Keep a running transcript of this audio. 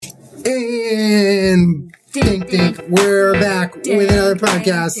And ding, ding, we're back with another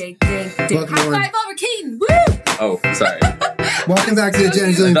podcast. Welcome, High everyone. five over Keaton. Woo! Oh, sorry. Welcome back to the Jen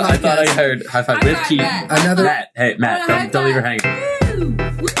and Julian I podcast. thought I heard high five with High five, Keaton. Matt. Another Matt, hey, Matt, don't leave her hanging.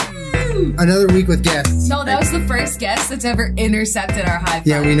 Woo! another week with guests. No, that was the first guest that's ever intercepted our high five.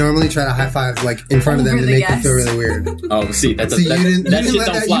 Yeah, we normally try to high five like in front of them Over to the make them feel guests. really weird. Oh, see, So you didn't that shit let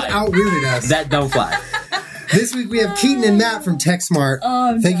don't that. fly. You out-weirded us. That don't fly. This week we have Keaton and Matt from TechSmart.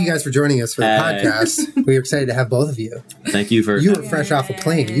 Thank you guys for joining us for the podcast. We're excited to have both of you. Thank you for You were fresh off a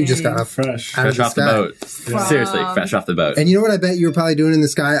plane. You just got off fresh out of fresh off the sky. boat. Seriously, fresh off the boat. And you know what I bet you were probably doing in the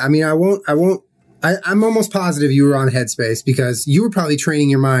sky? I mean, I'm almost positive you were on Headspace because you were probably training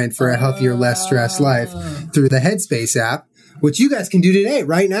your mind for a healthier, less stressed life through the Headspace app, which you guys can do today,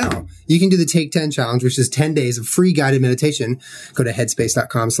 right now. You can do the Take 10 challenge, which is 10 days of free guided meditation. Go to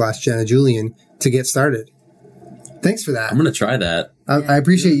headspace.com/JennaJulian to get started. Thanks for that. I'm gonna try that. I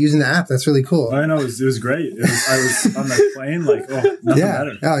appreciate using the app. That's really cool. I know it was great. I was on the plane, like, nothing Yeah.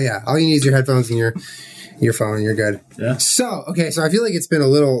 better. Oh, yeah. All you need is your headphones and your phone, and you're good. Yeah. So, okay, so I feel like it's been a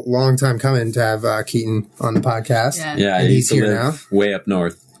little long time coming to have Keaton on the podcast. Yeah. Yeah, And I he's used to here live way up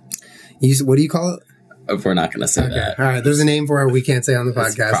north. What do you call it? If we're not gonna say Okay. that. All right. There's a name for it we can't say on the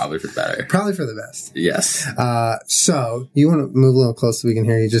It's podcast. probably for better. Probably for the best. Yes. So, you want to move a little close so we can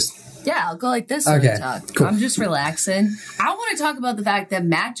hear you just... Yeah, I'll go like this when Okay, I talk. cool. I'm just relaxing. I want to talk about the fact that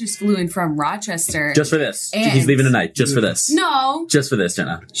Matt just flew in from Rochester. Just for this. And- He's leaving tonight. Just for this. No, Just for this,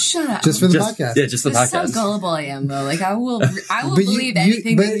 Jenna. shut up. Just for the Just, podcast. yeah, just the That's so podcast. gullible I am, though. Like I will But believe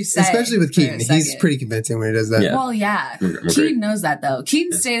anything but that you say. especially with for a Keaton. He's second. pretty convincing when he does that. Yeah. Well, yeah. We're great. Keaton knows that though.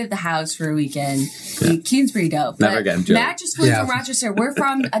 Keaton stayed at the house for a weekend. Keaton's pretty dope. Never But again, Joey. Matt just flew Yeah. from Rochester. We're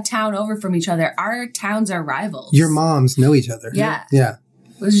from a town over from each other. Our towns are rivals. Your moms know each other. Yeah. Yeah.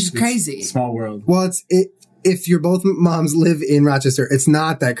 Which is crazy. Small world. Well, if your both moms live in Rochester, it's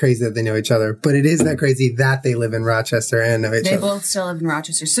not that crazy that they know each other, but it is that crazy that they live in Rochester and know each They other. both still live in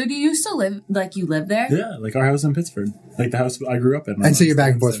Rochester. So do you still live, like you live there? Yeah, like our house in Pittsburgh. Like the house I grew up in. And so you're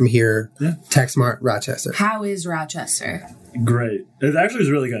back and forth from here, Yeah. TechSmart, Rochester. How is Rochester? Great. It actually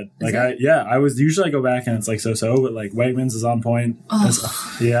was really good. Like I was usually I go back and it's like so, but like Wegmans is on point.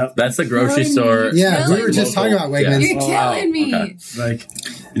 Yeah. That's the grocery Killing store. me. Yeah, we Killing were just me. talking about Wegmans. You're wow. killing me. Okay. Like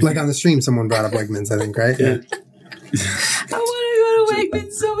Like on the stream, someone brought up Wegmans, I think, right? Yeah. I want to go to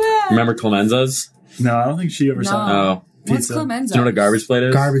Wegmans so bad. Remember Clemenza's? No, I don't think she ever saw it. Oh. What's Pizza. Clemenza? Do you know what a garbage plate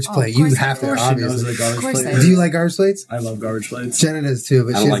is? Garbage Oh, plate. of You course- have of to, course She knows obviously. what a garbage Of course plate they is. Do you like garbage plates? I love garbage plates. Jenna does too,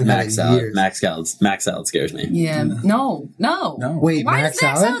 but I she don't like hasn't had Mac it in salad. years. Mac salad scares me. Yeah. No. No. Wait, Why Mac does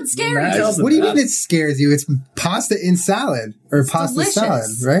Mac salad? salad scare Mac you? salad's What do you the mean best. it scares you? It's pasta in salad or pasta delicious. salad,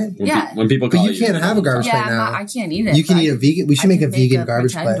 right? When Yeah. When people But call you can't have a garbage Yeah, plate now. I can't eat it. You can but eat a vegan. We should I make a can vegan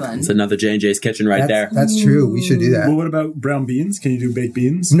garbage pretend plate. one. It's another J&J's kitchen right there. That's true. We should do Well, that. what about brown beans? Can you do baked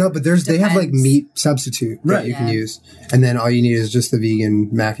beans? No, but they have like Depends. meat substitute that Right. you can Yeah. use, and then all you need is just the vegan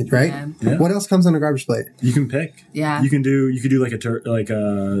mac, right? Yeah. Yeah. What else comes on a garbage plate? You can pick. Yeah. You could do like a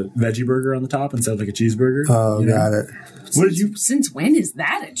veggie burger on the top instead of like a cheeseburger. Oh, you know? got it. What did you Since when is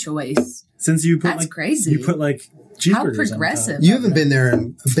that a choice? since you put That's like crazy. You put like cheeseburgers. How on top. progressive. You haven't been there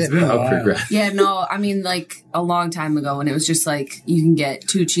in a bit. been a though. while. Progress. Yeah, no, I mean, like a long time ago when it was just like you can get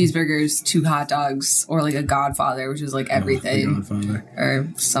 2 cheeseburgers, 2 hot dogs, or like a Godfather, which is like everything, Godfather. or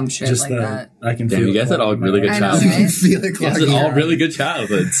some shit Just like the that. I can Damn, feel you guys it had all clogging my really good eyes. I know, childhoods. You right? can feel it You guys clogging. had all your really eyes. good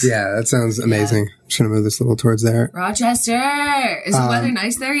childhoods. Yeah, that sounds amazing. Just gonna move this a little towards there. Rochester, is the weather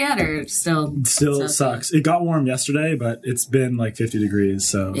nice there yet, or still? Still sucks. It got warm yesterday, but it's been like 50 degrees.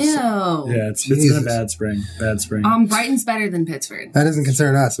 So Ew. yeah, it's been Jesus. a bad spring. Bad spring. Brighton's better than Pittsburgh. That doesn't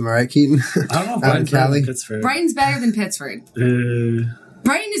concern us, am I right, Keaton? I don't know if out in Brighton's better Cali. than Pittsburgh. Brighton's better than Pittsburgh.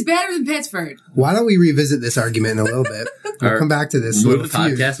 Brighton is better than Pittsburgh. Why don't we revisit this argument in a little bit? We'll Or come back to this. Move the little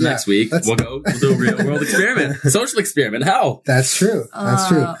feud. podcast Yeah, next week. that's- We'll do a real world experiment. Social experiment. How? That's true. That's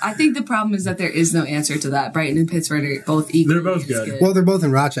true. I think the problem is that there is no answer to that. Brighton and Pittsburgh are both equal. They're both good. Well, they're both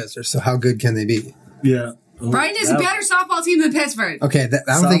in Rochester, so how good can they be? Yeah. Brighton is a better softball team than Pittsburgh. Okay,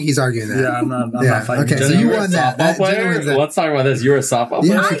 I don't think he's arguing that. Yeah, I'm not Yeah, fighting. okay, with so that. you were a won that. softball That- player? Jenna wins that. Let's talk about this. You were a softball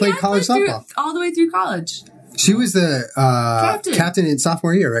Yeah, player? she played I college played softball. all the way through college. She was the captain in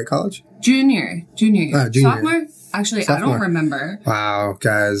sophomore year, right? College? Junior. Junior. Sophomore? Actually, I Sophomore. don't remember. Wow,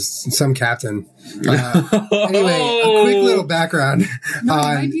 guys, some captain. Anyway, a quick little background No, you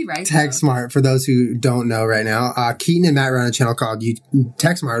on might be right, TechSmart for those who don't know right now. Keaton and Matt run a channel called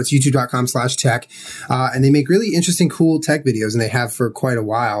TechSmart. It's youtube.com/tech. And they make really interesting, cool tech videos, and they have for quite a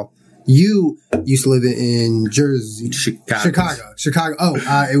while. You used to live in Jersey. Chicago.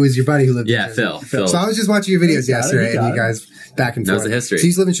 Oh, it was your buddy who lived in Yeah, Jersey. Phil. So I was just watching your videos He got it, yesterday, he and got you it. guys back and Knows forth. the history. So you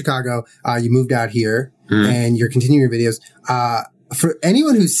used to live in Chicago. You moved out here, and you're continuing your videos. for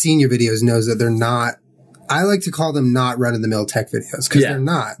anyone who's seen your videos knows that they're not. I like to call them not run-of-the-mill tech videos because they're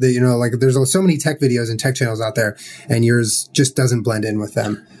not. They, like there's so many tech videos and tech channels out there, and yours just doesn't blend in with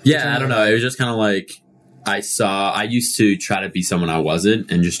them. Yeah, I don't know. It was just kind of like I used to try to be someone I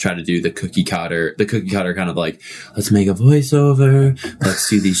wasn't and just try to do the cookie cutter kind of like, let's make a voiceover, let's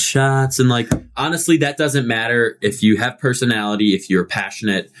do these shots. And like, honestly, that doesn't matter if you have personality, if you're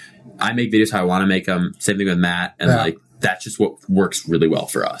passionate. I make videos how I want to make them. Same thing with Matt. And like, that's just what works really well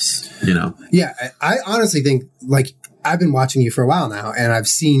for us, Yeah, I honestly think, like, I've been watching you for a while now, and I've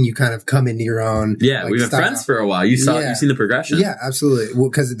seen you kind of come into your own. Yeah, we've been friends for a while. You've seen the progression. Yeah, absolutely.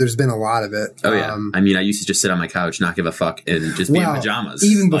 Well, because there's been a lot of it. Oh, yeah. I mean, I used to just sit on my couch, not give a fuck, and just be in pajamas.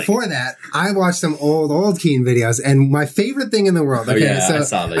 Even before that, I watched some old Keaton videos, and my favorite thing in the world. Okay, I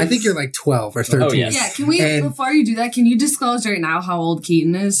saw these. I think you're like 12 or 13. Oh, yes. Yeah, can we, before you do that, can you disclose right now how old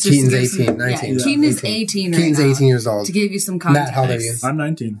Keaton is? Keaton's 18, 19. Yeah, Keaton is 18 right Keaton's now. 18 years old. To give you some context. Matt, how old are you? I'm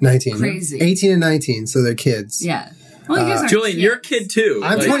 19. 19. Crazy. 18 and 19, so they're kids. Yeah. Well, you guys are Julian, kids. you're a kid too.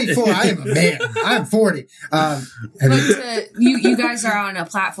 I'm 24. I am a man. I'm 40. You guys are on a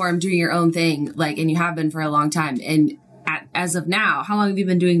platform doing your own thing, like, and you have been for a long time. And as of now, how long have you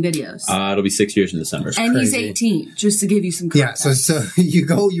been doing videos? It'll be 6 years in December. And he's 18, just to give you some context. Yeah, so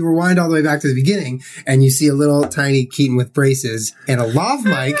you rewind all the way back to the beginning, and you see a little tiny Keaton with braces and a lav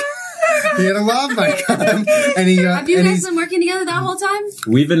mic. He had a lav mic on, and he. Have you guys been working together that whole time?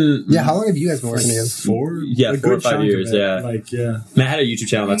 We've been. Yeah, how long have you guys been working together? 4 or 5 years. Yeah, Matt had a YouTube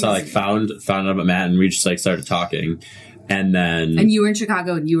channel. That's how I found out about Matt, and we just like started talking. And then... And you were in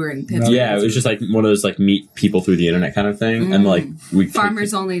Chicago and you were in Pittsburgh. Yeah, it was just like one of those like meet people through the internet kind of thing. And like we...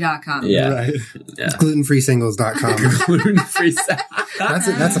 Farmersonly.com. Yeah. Right. Yeah. Glutenfreesingles.com. Gluten-free.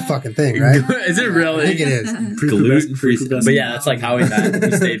 That's a fucking thing, right? Is it really? I think it is. Gluten-free. But yeah, that's like how we met.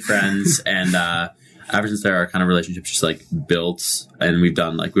 We stayed friends. And ever since there, our kind of relationship just like built. And we've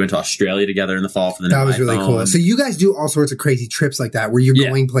done like, we went to Australia together in the fall for the That was really cool. So you guys do all sorts of crazy trips like that where you're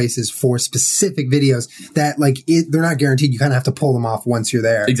going places for specific videos that like they're not guaranteed. You kind of have to pull them off once you're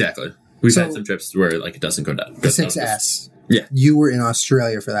there. Exactly. We've had some trips where like it doesn't go down. The 6S. Yeah. You were in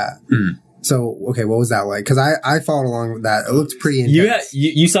Australia for that. Mm-hmm. So, okay, what was that like? Because I followed along with that. It looked pretty intense.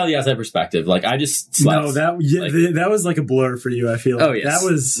 You saw the outside perspective. Like, I just slept. No, that was like a blur for you, I feel like. Oh, yes.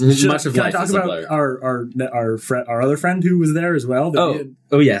 That was... Much of life talk was a about blur. our other friend who was there as well?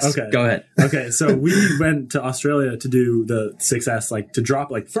 Oh, yes. Okay. Go ahead. Okay, so we went to Australia to do the 6S, like, to drop,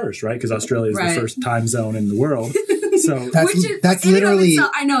 like, first, right? Because Australia is the first time zone in the world. So that's literally...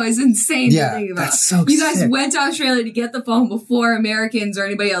 I know, it's insane to think about. That's so You guys sick. went to Australia to get the phone before Americans or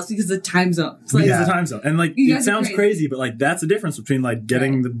anybody else because of the time zone. It's like, it's the time zone. And, like, it sounds crazy, but, like, that's the difference between, like,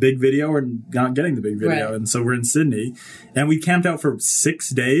 getting the big video or not getting the big video. Right. And so we're in Sydney, and we camped out for 6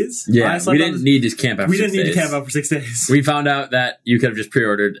 days. Yeah, we didn't need to camp out for 6 days. We didn't need to camp out for 6 days. We found out that you could have just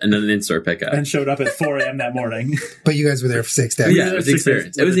pre-ordered and then an in-store pickup. And showed up at 4 a.m. that morning. But you guys were there for 6 days. Yeah, it was the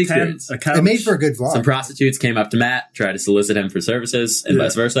experience. It was the experience. It made for a good vlog. Some prostitutes came up to Matt, tried to solicit him for services, and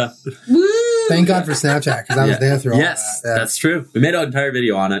vice versa. Woo! Thank God for Snapchat, because I was there through all that. Yes, that's true. We made an entire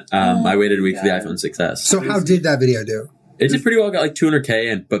video on it. I waited a week for the iPhone 6S. So how did that video do? It did pretty well, got like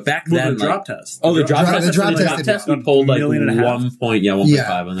 200K, but back then... the drop test. Oh, the drop test. We pulled like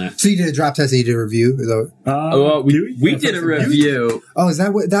 1.5 on that. So you did a drop test and you did a review? We did a review. Oh, is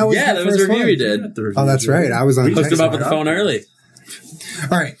that what that was? Yeah, that was a review we did. Oh, that's right. I was on. We hooked him up with the phone early.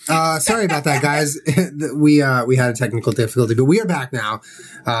 All right. Sorry about that, guys. We had a technical difficulty, but we are back now.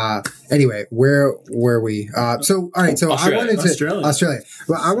 Anyway, where were we? So all right. So Australia. I wanted to Australia.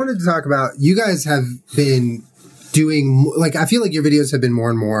 Well, I wanted to talk about you guys have been doing, like, I feel like your videos have been more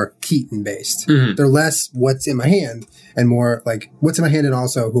and more Keaton based. Mm-hmm. They're less what's in my hand and more like what's in my hand and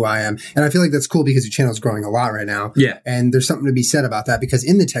also who I am. And I feel like that's cool because your channel is growing a lot right now. Yeah. And there's something to be said about that because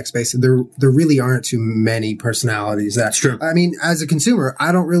in the tech space, there really aren't too many personalities. That's true. I mean, as a consumer,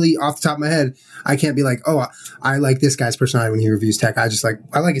 I don't really, off the top of my head, I can't be like, oh, I like this guy's personality when he reviews tech. I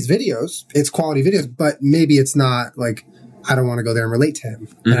like his videos. It's quality videos, but maybe it's not like, I don't want to go there and relate to him.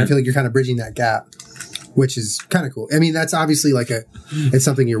 Mm-hmm. And I feel like you're kind of bridging that gap, which is kind of cool. I mean, that's obviously like it's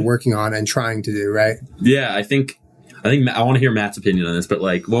something you're working on and trying to do, right? Yeah, I think I want to hear Matt's opinion on this, but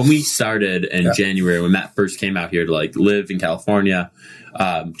like when we started in January, when Matt first came out here to like live in California,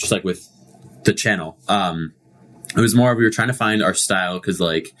 just like with the channel, it was more, we were trying to find our style because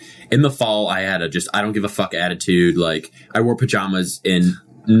like in the fall, I had I don't give a fuck attitude. Like I wore pajamas in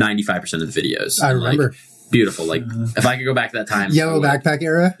 95% of the videos. I remember. Like, beautiful. Like if I could go back to that time, Yellow backpack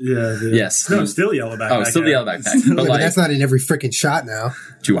era? Yeah. Yes. No, still yellow backpack. Oh, still the yellow backpack. Yeah, But but like, that's not in every freaking shot now.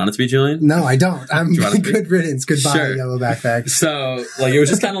 do you want it to be Julian? No, I don't. I'm you want it to be? good riddance. Goodbye, Sure. yellow backpack. So like it was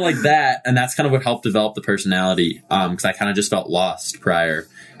just kind of like that, and that's kind of what helped develop the personality. Because I kind of just felt lost prior,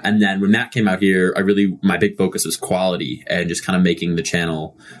 and then when Matt came out here, my big focus was quality and just kind of making the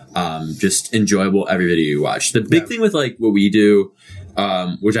channel just enjoyable every video you watch. The big thing with like what we do,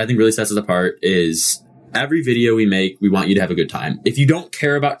 which I think really sets us apart, is every video we make, we want you to have a good time. If you don't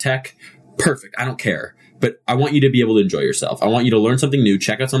care about tech, perfect. I don't care. But I want you to be able to enjoy yourself. I want you to learn something new,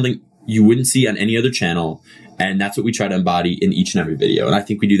 check out something you wouldn't see on any other channel. And that's what we try to embody in each and every video. And I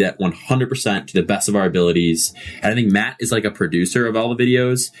think we do that 100% to the best of our abilities. And I think Matt is like a producer of all the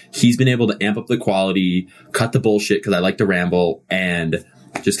videos. He's been able to amp up the quality, cut the bullshit because I like to ramble, and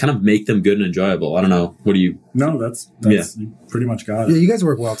just kind of make them good and enjoyable. I don't know. What do you... No, that's you pretty much got Yeah, it. you guys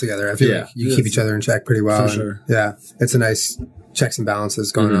work well together. I feel like you keep each other in check pretty well. For sure. Yeah, it's a nice checks and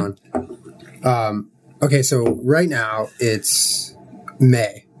balances going on. Okay, so right now it's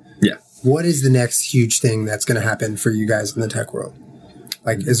May. Yeah. What is the next huge thing that's going to happen for you guys in the tech world?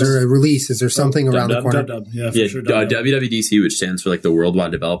 Like, is there a release? Is there something around the corner? Yeah, for sure. WWDC, which stands for like the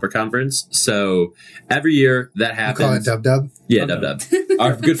Worldwide Developer Conference. So every year that happens. You call it Dub? Yeah, Dub.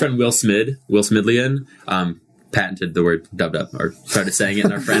 Our good friend Will Smidlian patented the word Dub, or started saying it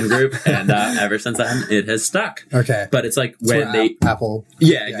in our friend group, and ever since then it has stuck. Okay. But it's like when they Apple.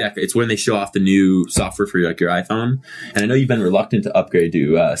 Yeah, exactly. It's when they show off the new software for like your iPhone. And I know you've been reluctant to upgrade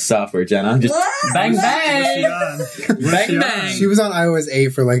to software, Jenna. Just bang bang, bang bang. She was on iOS 8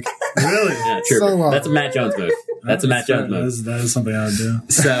 for like Really? Yeah, true. so long. That's a Matt Jones move. That's a Matt Jones move. That is something I would do.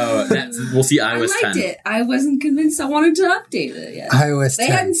 So we'll see I iOS liked 10. it. I wasn't convinced I wanted to update it yet. iOS 10.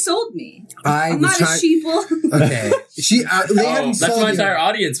 They hadn't sold me. I I'm was not a sheeple. Okay. They hadn't That's sold my you. entire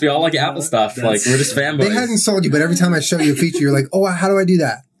audience. We all like Apple stuff. Like we're just fanboys. They hadn't sold you, but every time I show you a feature, you're like, oh, how do I do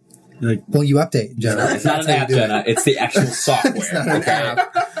that? Like, Well, you update, Jenna. It's not an app, Jenna. It's the actual software. It's not an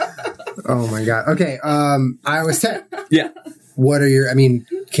app. Oh my god. Okay. iOS 10. Yeah. What are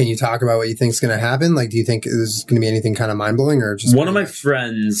can you talk about what you think is going to happen? Like, do you think there's going to be anything kind of mind blowing or just One of my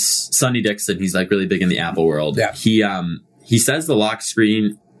friends, Sonny Dixon, he's like really big in the Apple world. Yeah. He says the lock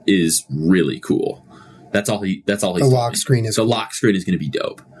screen is really cool. That's all he's The lock screen is the cool. lock screen is going to be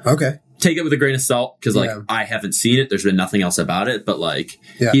dope. Okay. Take it with a grain of salt because like Yeah. I haven't seen it. There's been nothing else about it, but like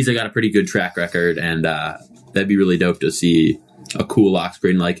Yeah. he's got a pretty good track record, and that'd be really dope to see a cool lock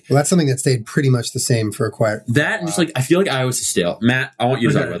screen like Well, that's something that stayed pretty much the same for quite that. And just like I feel like iOS is stale. Matt, I want you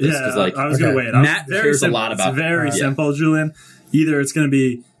to talk about this because like I was going to okay. wait. I was Matt very cares a simple. lot about- It's very Yeah. simple, Julian. Either it's going to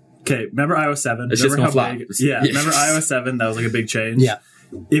be okay. Remember iOS 7? It's just remember gonna how flop. big? Yeah. Yeah. Remember iOS 7? That was like a big change. Yeah.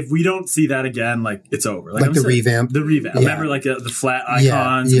 If we don't see that again, like it's over. Like I'm the saying- revamp? The revamp. Yeah. Remember like the flat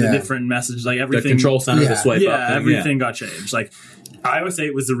icons, Yeah. and the different messages, like the everything. control center, Yeah. the swipe Yeah, up thing, everything got changed. Like iOS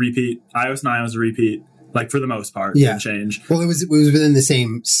 8 was the repeat. iOS 9 was a repeat. Like for the most part, Yeah. didn't change. Well, it was within the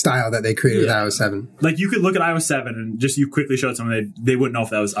same style that they created Yeah. with iOS 7. Like you could look at iOS 7 and just you quickly showed someone they wouldn't know if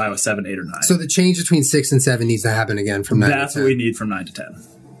that was iOS 7, 8, or 9. So the change between 6 and 7 needs to happen again from 9 That's to what 10. we need from 9 to 10.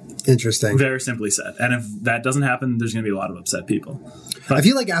 Interesting. Very simply said. And if that doesn't happen, there's going to be a lot of upset people. I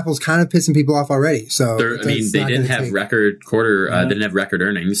feel like Apple's kind of pissing people off already. So they didn't have record quarter. They didn't have record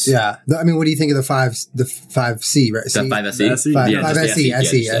earnings. Yeah. I mean, what do you think of the 5C, right? Is that 5SE? SE? Five- Yeah, five just the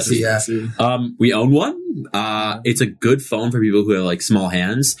SE, just SE, yeah. We own one. It's a good phone for people who have like small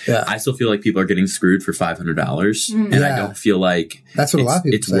hands. Yeah. I still feel like people are getting screwed for $500, and Yeah. I don't feel like That's what a lot of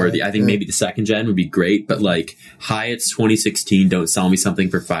people it's say. worthy. I think Yeah. maybe the second gen would be great, but like, hi, it's 2016. Don't sell me something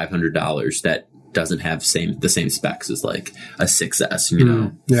for $500 that doesn't have the same specs as like a 6S. You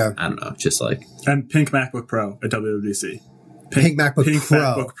know, Yeah. I don't know, just like And pink MacBook Pro at WWDC. Pink MacBook Pink Pro.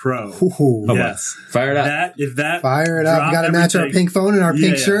 MacBook Pro. Ooh. Yes. fire it up. If that Fire it up. drop We got to match our everything- pink phone and our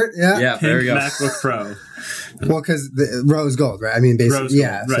pink Yeah. shirt. Yeah. Yeah, there Pink we go. MacBook Pro. Well, because the rose gold, right? I mean, basically, Rose gold.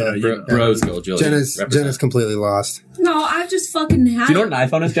 yeah. Right, so no, you- Rose gold, Julian. Jenna's Represent. completely lost. No, I just fucking had Do you know what an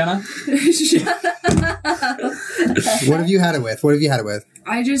iPhone is, Jenna? What have you had it with?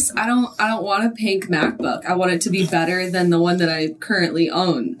 I don't want a pink MacBook. I want it to be better than the one that I currently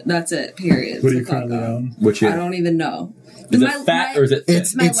own. That's it. Period. What do So you fuck currently off. own? Which I don't even know. is it My- fat my- or is it thin?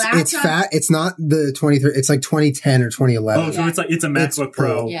 It's My it's laptop- fat. It's not the 23. It's like 2010 or 2011. Oh, so it's a MacBook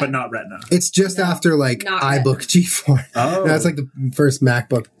Pro, Yeah. but not Retina. It's just No, after like not iBook G4. Oh. No, it's like the first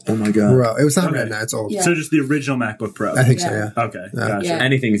MacBook Oh my god. Pro. It was not Okay. Retina. It's old. Yeah. So just the original MacBook Pro. I think so. Yeah. Yeah. Okay, gotcha. Yeah.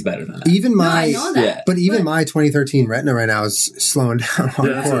 Anything's better than that. Even No, my I know that. yeah. but even my 2013 Retina right now is slowing down Yeah, that's what,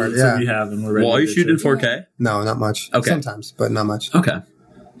 hardcore. that's Yeah. what we have, and we're ready. Well, are to you ditch shooting in it. 4K? No, not much. Okay. Sometimes, but not much. Okay.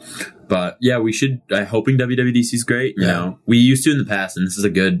 But yeah, we should. Hoping WWDC is great. You know, we used to in the past, and this is a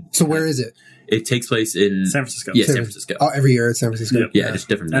good. So where is it? It takes place in San Francisco. Yeah, San Francisco. Oh, every year at San Francisco. Yep. Yeah, just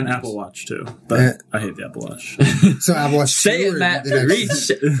different. And venues. Apple Watch too, but I hate the Apple Watch. So Apple Watch Say 2 it, or Matt. the next-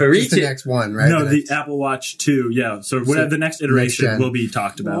 Reach just the it. next one, right? No, the next- Apple Watch 2. Yeah, so whatever the next iteration gen. will be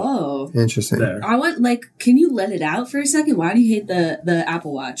talked about Whoa. Interesting. there. I want, like, can you let it out for a second? Why do you hate the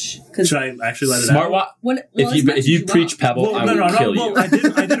Apple Watch? Because Should I actually let it out? Smartwatch. what? If you preach Pebble, Well, I will kill you. Well, I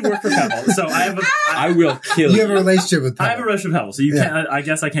did work for Pebble, so I have I will kill You have a you. relationship with I have a Pebble. relationship with Pebble, so you can't. I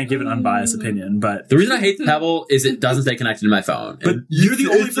guess I can't give an unbiased opinion, but The reason I hate the Pebble is it doesn't stay connected to my phone. but And you're the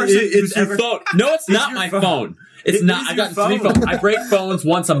only person it's who's your ever. phone. No, it's not your my phone. phone. It's It not. is I've your gotten 3 phone. phones. I break phones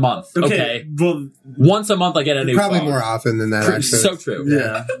once a month. Okay. Well, Once a month I get a new Probably phone. more often than that, actually. So true.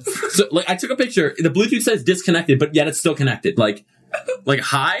 yeah. So like I took a picture. The Bluetooth says disconnected, but yet it's still connected. Like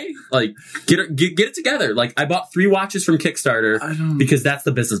hi, like get it together. Like I bought 3 watches from Kickstarter because that's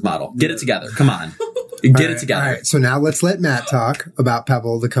the business model. Get it together. Come on, get it together. All right, so now let's let Matt talk about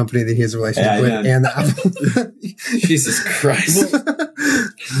Pebble, the company that he has a relationship Yeah, with, yeah. and the Apple. Jesus Christ.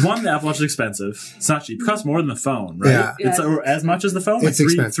 One, the Apple Watch is expensive. It's not cheap. It costs more than the phone, right? Yeah. It's as much as the phone. It's like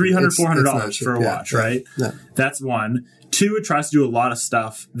expensive. $300, It's not $400 cheap. for a Yeah, watch, yeah. right? Yeah. That's one. 2, it tries to do a lot of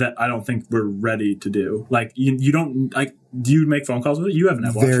stuff that I don't think we're ready to do. Like you don't like. Do you make phone calls with it? You have an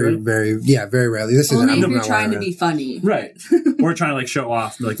Apple Watch, very, right? very rarely. This is only if I'm you're not trying to wearing be funny. Right. Or trying to like show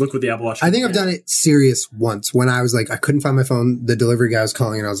off, like look what the Apple Watch. I think I've done it serious once when I was like, I couldn't find my phone. The delivery guy was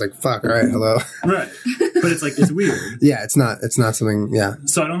calling, and I was like, "Fuck, all right, hello." Right. But it's like it's weird. Yeah, it's not something. Yeah,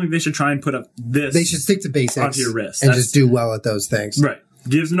 So I don't think they should try and put up this. they should stick to basics onto your wrist. and That's- just do well at those things. Right.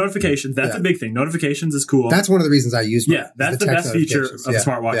 Gives notifications. That's Yeah. a big thing. Notifications is cool. That's one of the reasons I use. Yeah, that's the text best feature of notifications. a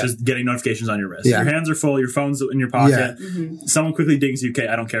Yeah, smartwatch yeah. is getting notifications on your wrist. Yeah. Your hands are full, your phone's in your pocket. Someone quickly dings you, okay,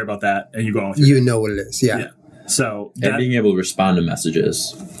 I don't care about that, and you go on with your You day. know what it is. Yeah. Yeah. So And being able to respond to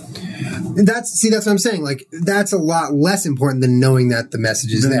messages. That's what I'm saying. Like, that's a lot less important than knowing that the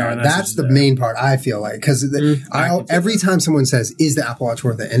message is Than there. knowing the message That's is the there. main part, I feel like. Because every time someone says, is the Apple Watch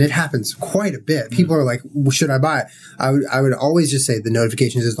worth it? And it happens quite a bit. People are like, well, should I buy it? I would always just say the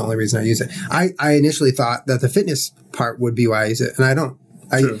notifications is the only reason I use it. I initially thought that the fitness part would be why I use it, and I don't.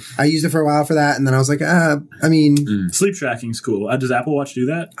 True. I used it for a while for that, and then I was like, I mean, sleep tracking's cool. Does Apple Watch do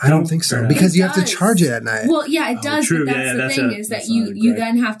that? I don't think so. Or not? Because you It have to does. charge it at night. Well, yeah, it does. true. But Yeah, that's yeah, the that's thing is that that's you not you great.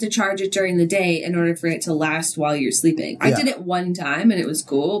 then have to charge it during the day in order for it to last while you're sleeping. I Yeah. did it one time and it was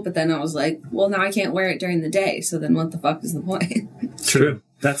cool, but then I was like, well, now I can't wear it during the day. So then what the fuck is the point? True.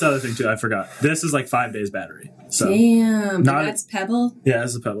 That's the other thing too. I forgot. This is like 5 days battery. So Damn, and Not- that's Pebble. yeah,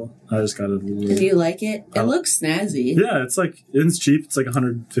 it's a Pebble. I just got it. Do you like it? It looks snazzy. Yeah, it's cheap. It's like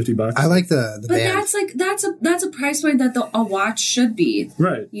 $150. I like the But band. that's a price point that a watch should be.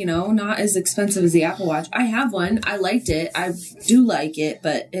 Right. You know, not as expensive as the Apple Watch. I have one. I liked it. I do like it,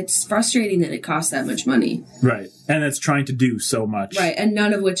 but it's frustrating that it costs that much money. Right. And it's trying to do so much. Right, and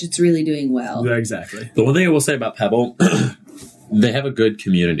none of which it's really doing well. Yeah, exactly. The one thing I will say about Pebble, they have a good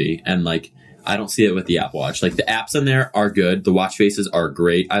community, and like I don't see it with the Apple Watch. Like the apps in there are good, the watch faces are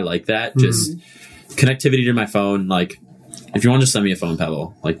great. I like that. Just connectivity to my phone. Like if you want to just send me a phone,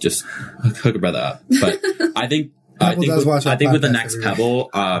 Pebble, like just hook a brother up. But I think. Pebble does watch our with the podcast next every week. Pebble,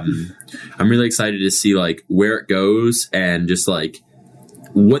 I'm really excited to see like where it goes and just like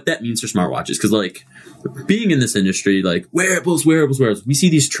what that means for smartwatches. Because like being in this industry, like wearables, we see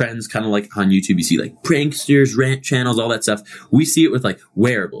these trends kind of like on YouTube. You see like pranksters, rant channels, all that stuff. We see it with like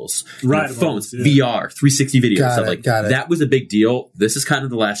wearables, Right, phones, yeah. VR, 360 video Got stuff. it, Like got it. that was a big deal. This is kind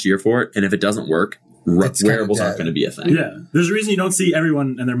of the last year for it, and if it doesn't work, It's kinda wearables aren't dead. going to be a thing. Yeah. There's a reason you don't see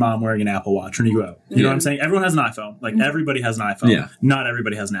everyone and their mom wearing an Apple Watch when you go out. You know what I'm saying? Everyone has an iPhone. Like everybody has an iPhone. Yeah. Not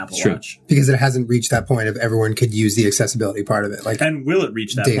everybody has an Apple True. Watch. because it hasn't reached that point of everyone could use the accessibility part of it. Like, And will it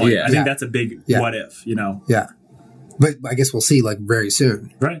reach that Daily. point? Yeah. I think Yeah. that's a big Yeah. what if, you know? yeah. But I guess we'll see like very soon.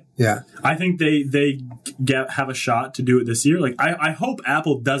 Right. Yeah. I think they have a shot to do it this year. Like I hope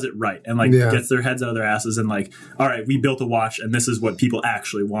Apple does it right and like Yeah. gets their heads out of their asses and like, all right, we built a watch and this is what people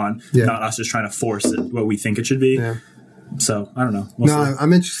actually want, Yeah. not us just trying to force it what we think it should be. Yeah. So I don't know. We'll No, see.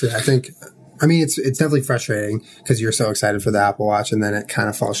 I'm interested. I mean, it's definitely frustrating because you're so excited for the Apple Watch and then it kind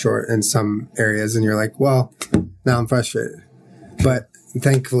of falls short in some areas and you're like, well, now I'm frustrated. But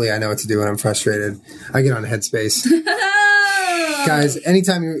thankfully I know what to do when I'm frustrated. I get on Headspace. Guys,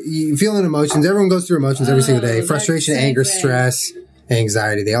 anytime you feeling emotions, everyone goes through emotions every single day. that Frustration, anger, segue. stress,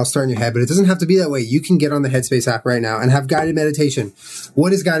 anxiety. They all start in your head, but it doesn't have to be that way. You can get on the Headspace app right now and have guided meditation.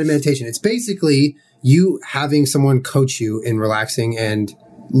 What is guided meditation? It's basically you having someone coach you in relaxing and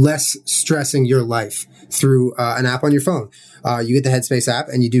less stressing your life through an app on your phone. You get the Headspace app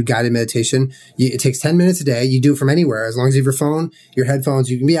and you do guided meditation. It takes 10 minutes a day. You do it from anywhere. As long as you have your phone, your headphones,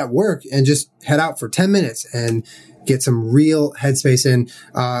 you can be at work and just head out for 10 minutes and get some real headspace in.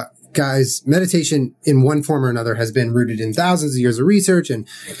 guys, meditation in one form or another has been rooted in thousands of years of research and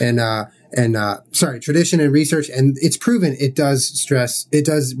tradition and research. And it's proven it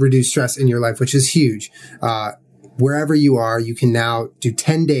does reduce stress in your life, which is huge. Wherever you are, you can now do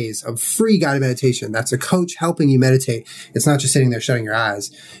 10 days of free guided meditation. That's a coach helping you meditate. It's not just sitting there shutting your eyes.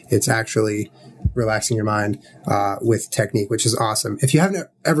 It's actually relaxing your mind with technique, which is awesome. If you haven't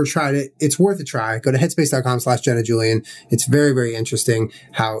ever tried it, it's worth a try. Go to headspace.com/Jenna Julian. It's very, very interesting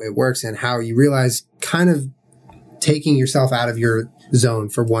how it works and how you realize kind of taking yourself out of your zone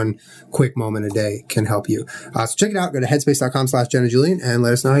for one quick moment a day can help you. So check it out. Go to headspace.com/Jenna Julian and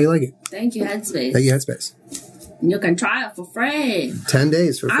let us know how you like it. Thank you, Headspace. Thank you, Headspace. You can try it for free. 10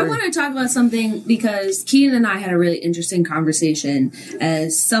 days for free. I want to talk about something because Keenan and I had a really interesting conversation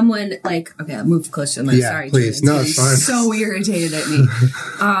as someone okay, I'll move closer. Sorry, please. No, it's fine. So irritated at me.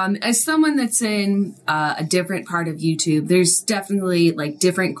 As someone that's in a different part of YouTube, there's definitely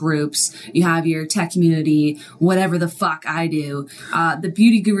different groups. You have your tech community, whatever the fuck I do, the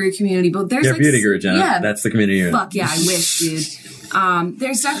beauty guru community, but there's beauty guru, Jenna. Yeah, that's the community you're in. Fuck yeah, I wish, dude.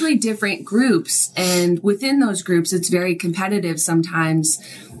 There's definitely different groups, and within those groups, it's very competitive sometimes.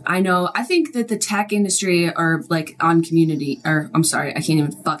 I think that the tech industry are on community, or I'm sorry, I can't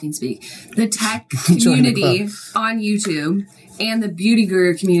even fucking speak. The tech community on YouTube and the beauty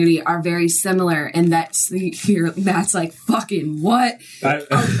guru community are very similar, and that's fucking what?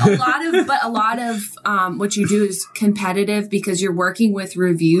 A lot of what you do is competitive because you're working with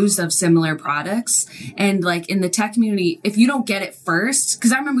reviews of similar products, and in the tech community, if you don't get it first,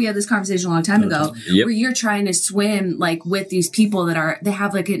 because I remember we had this conversation a long time ago, where you're trying to swim with these people that they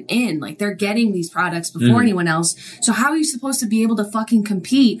have an in, they're getting these products before anyone else. So how are you supposed to be able to fucking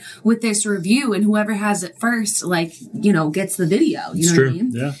compete with this review, and whoever has it first, gets the video? You know what I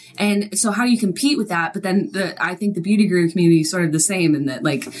mean? Yeah. And so how do you compete with that? But then I think the beauty guru community is sort of the same in that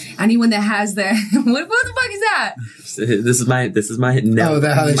anyone that has what the fuck is that? This is my no.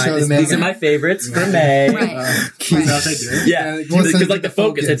 Oh, how they show the these are my favorites for May. Right. Yeah, because the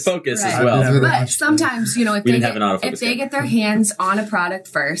focus had focus as well. But sometimes if they get their hands on a product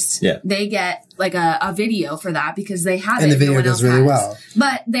first, they get a video for that because they have and it. And the video does really well.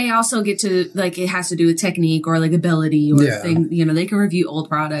 But they also get to it has to do with technique or ability or thing. They can review old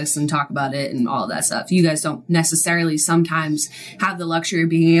products and talk about it and all of that stuff. You guys don't necessarily sometimes have the luxury of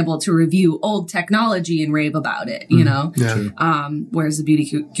being able to review old technology and rave about it, you know? Yeah. Whereas the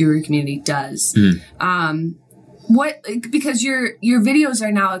beauty guru community does. Because your videos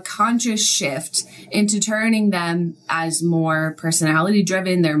are now a conscious shift into turning them as more personality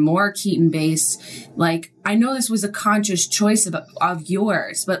driven. They're more Keaton based. I know this was a conscious choice of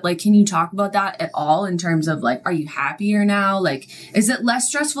yours, but can you talk about that at all in terms of are you happier now? Is it less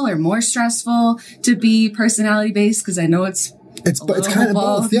stressful or more stressful to be personality based? Because I know it's kind of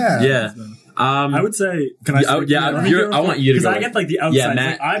both. Yeah. Yeah. I would say, can I? I want you to go. Because I get the outside. Yeah,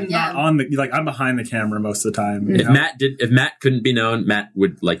 Matt, I'm not on the I'm behind the camera most of the time. If Matt couldn't be known, Matt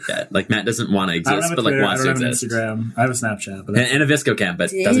would like that. Matt doesn't want to exist, but wants to exist. I don't have an Instagram. I have a Snapchat, but and a Visco cam, but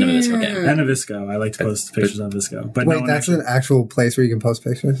doesn't have a Visco cam. And a Visco. I like to post pictures on Visco. But wait, that's an actual place where you can post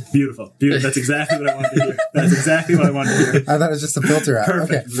pictures. Beautiful. That's exactly what I wanted to hear. That's exactly what I wanted to hear. I thought it was just a filter app.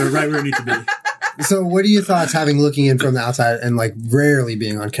 Perfect. Okay. We're right where we need to be. So what are your thoughts looking in from the outside and rarely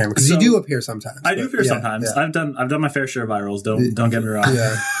being on camera? Because you do appear sometimes. I do appear sometimes. Yeah. I've done my fair share of virals. Don't get me wrong.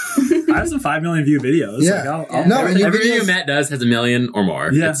 Yeah. I have some 5 million view videos. Yeah. Every video Matt does has 1 million or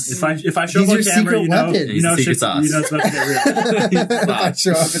more. Yeah. If I show up on camera, you know it's about to get real. If I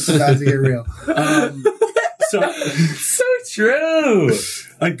show up, it's about to get real. So true.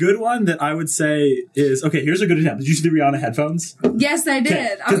 A good one that I would say is here's a good example. Did you see the Rihanna headphones? Yes, I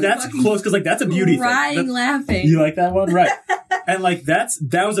did. Because that's close. Because that's a beauty thing. Laughing. You like that one, right? And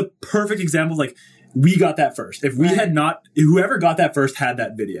that was a perfect example. We got that first. If we had not, whoever got that first had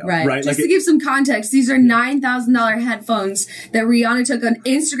that video. Right. Just to give some context, these are $9,000 headphones that Rihanna took an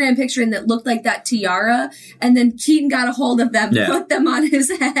Instagram picture in that looked like that tiara. And then Keaton got a hold of them, put them on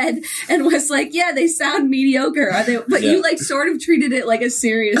his head, and was they sound mediocre. Are they? But you sort of treated it like a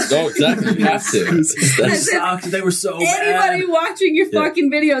serious. Oh, exactly. You have to. They were so anybody bad. watching your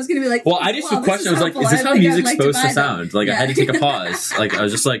fucking video is going to be like, well, I just the question was is this how music's supposed to sound? I had to take a pause. I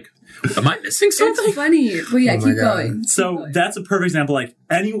was just am I missing something? It's funny. Well, keep going. So that's a perfect example.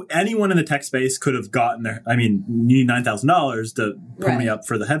 Anyone in the tech space could have gotten there. I mean, you need $9,000 to put me up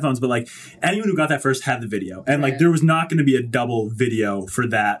for the headphones, but anyone who got that first had the video, and there was not going to be a double video for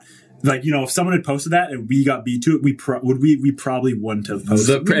that. If someone had posted that and we got beat to it, we probably wouldn't have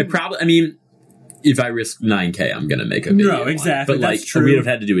posted. Probably. I mean, if I risk $9K, I'm gonna make a video. No, exactly. But That's like, true. we would have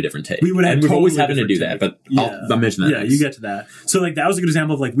had to do a different take. We would have, and we've always totally having to do different that. take. But I'll mention that. Yeah, next. you get to that. So like that was a good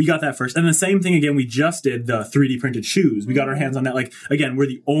example of like we got that first, and the same thing again. We just did the 3D printed shoes. We got our hands on that. Like again, we're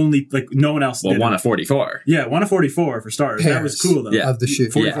the only like no one else. Well, did one it. of 44. Yeah, one of 44 for stars. That was cool though. Yeah. Of the shoe.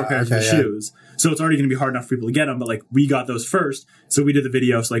 44 Yeah. pairs Okay, of shoes. So it's already going to be hard enough for people to get them, but like we got those first. So we did the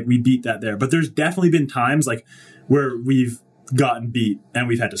video. So like we beat that there. But there's definitely been times like where we've gotten beat and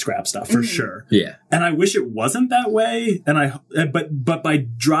we've had to scrap stuff for sure. Yeah. And I wish it wasn't that way. But by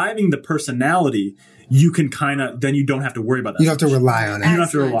driving the personality, you can kind of, then you don't have to worry about that. You don't have to rely on You it. don't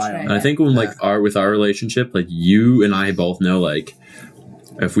have to rely on Right. And I think when like with our relationship, like you and I both know, like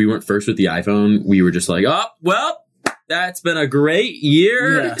if we weren't first with the iPhone, we were just like, oh, well, that's been a great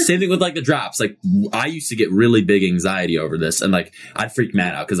year. Yeah. Same thing with like the drops. Like I used to get really big anxiety over this, and like I'd freak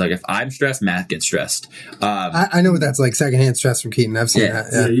Matt out because like if I'm stressed, Matt gets stressed. I know what that's like. Secondhand stress from Keaton. I've seen Yeah. that.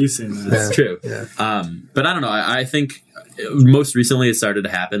 Yeah, Yeah. you've seen that. It's true. Yeah. But I don't know. I think most recently it started to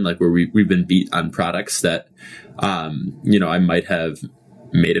happen, like where we've been beat on products that, I might have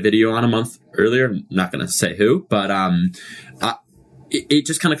made a video on a month earlier. I'm not going to say who, but it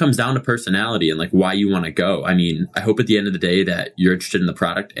just kind of comes down to personality and like why you want to go. I mean, I hope at the end of the day that you're interested in the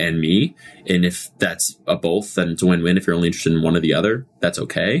product and me. And if that's a both, then it's a win-win. If you're only interested in one or the other, that's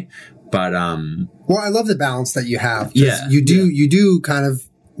okay. But, Well, I love the balance that you have. 'Cause Yeah. You do kind of,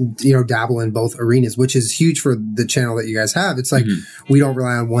 dabble in both arenas, which is huge for the channel that you guys have. It's like we don't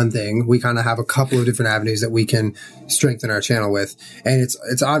rely on one thing. We kind of have a couple of different avenues that we can strengthen our channel with. And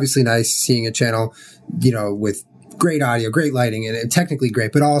it's obviously nice seeing a channel, with great audio, great lighting, and technically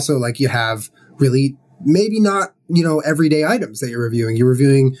great, but also like you have really maybe not, everyday items that you're reviewing. You're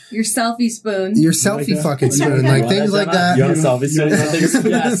reviewing Your selfie spoon. your selfie that? fucking spoon, like things like that. You want a selfie spoon?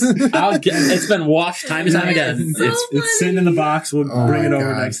 Yes. It's been washed time and time again. So It's sitting in the box. We'll Oh bring my it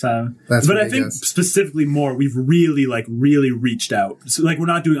over God. next time. That's but I think ridiculous. specifically more, we've really reached out. So like we're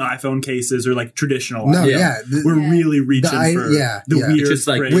not doing iPhone cases or like traditional. No, Yeah. yeah. We're really reaching I- for yeah, the yeah. weird, It's just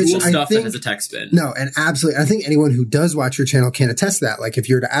like crazy- Which cool I stuff think- that has a tech spin. No, and absolutely. I think anyone who does watch your channel can attest to that. Like if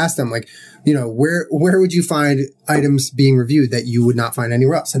you were to ask them, like, where would you find items being reviewed that you would not find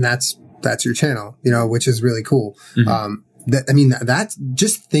anywhere else? And that's your channel, which is really cool. That's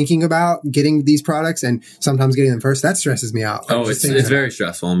just thinking about getting these products and sometimes getting them first. That stresses me out. Oh, Just it's thinking about very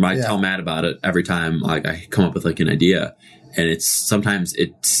stressful, and I Yeah. tell Matt about it every time. Like I come up with like an idea, and I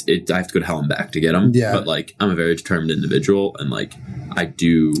have to go to hell and back to get them. Yeah. But like I'm a very determined individual, and like I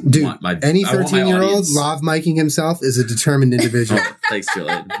do Dude, want my any I want my 13-year-old audience- lav miking himself is a determined individual. Oh, thanks,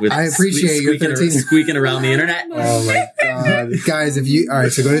 Julian. With I appreciate your squeaking, 13. squeaking around the internet. Oh my god, guys! So go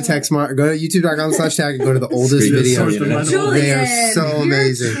to TechSmart, go to youtube.com/tech, and go to the oldest Sweet. videos. Sort them Julian, They are so you're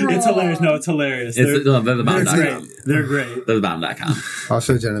amazing. troll. It's hilarious. No, it's hilarious. It's They're the great. bomb.com. They're great. The bomb.com. I'll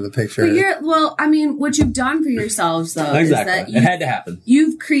show Jenna the picture. But what you've done for yourselves though is that Exactly. It had to happen.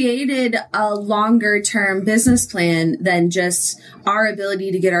 you've created a longer term business plan than just our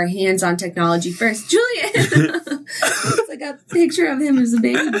ability to get our hands on technology first. Julian, it's like a picture of him as a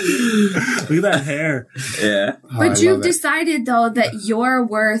baby. Look at that hair. Yeah. Oh, I But you've love it. decided though that you're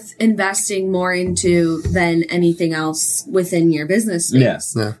worth investing more into than anything else within your business space.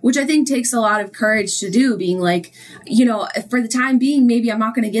 Yes. Yeah. Which I think takes a lot of courage to do, being like, for the time being, maybe I'm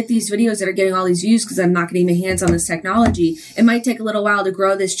not going to get these videos that are getting all these views because I'm not getting my hands on this technology. It might take a little while to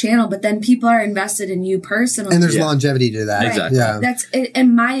grow this channel, but then people are invested in you personally. And there's Yeah. longevity to that. Exactly. Yeah. That's,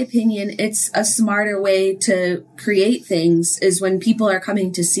 in my opinion, it's a smarter way to create things is when people are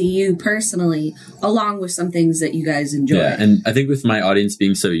coming to see you personally, along with some things that you guys enjoy. Yeah. And I think with my audience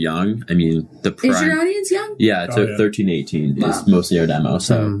being so young, I mean, the prime. Is your audience young? Yeah, it's Oh, yeah. 13 to 18 Wow. is mostly our demo.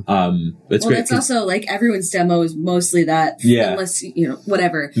 So, it's Well, great. that's 'cause- also like everyone's demo is mostly that, Yeah. unless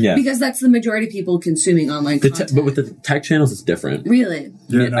whatever. Yeah. Because that's the majority of people consuming online content. but with the tech channels, it's different. Really,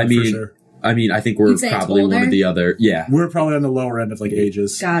 Yeah, no, I for mean, sure. I think we're You'd say it's probably one older? of the other. Yeah. We're probably on the lower end of like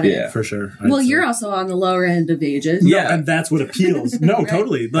ages. got it. Yeah. For sure. Well, I'd say. you're also on the lower end of ages. No, Yeah. and that's what appeals. No, Right.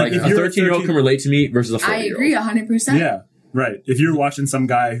 totally. Like if a you're 13-year-old can relate to me versus a 40-year-old. I agree 100%. Yeah. Right. If you're watching some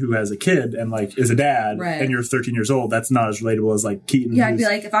guy who has a kid and like is a dad Right. and you're 13 years old, that's not as relatable as like Keaton. Yeah, I'd be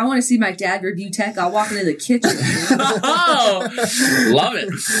who's- like, if I want to see my dad review tech, I'll walk into the kitchen. Oh, love it.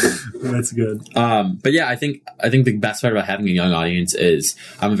 that's good. But yeah, I think the best part about having a young audience is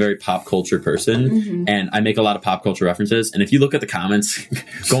I'm a very pop culture person, and I make a lot of pop culture references. And if you look at the comments,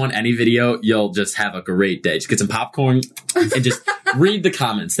 go on any video, you'll just have a great day. Just get some popcorn and just read the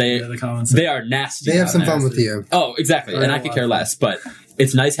comments. The comments. They are nasty. They have out some there. fun with you. Oh, exactly. And I could care less, but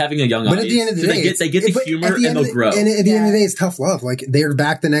it's nice having a young But audience. at the end of the 'cause day, they get the humor and they'll grow. And at the end of the day, it's tough love. Like they're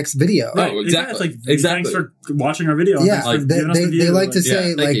back the next video. Right. exactly. It's like, thanks for watching our video. Yeah, Thanks for they, giving us the they view. like to Yeah, say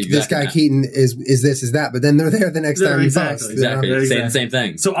thank like you, this guy exactly. Keaton is this is that, but then they're there the next Yeah, time he exactly, posts. Exactly. You know? Saying the same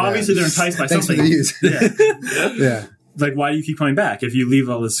thing. So obviously they're enticed by Thanks for something. the views. Yeah. Yeah. Like, why do you keep coming back? If you leave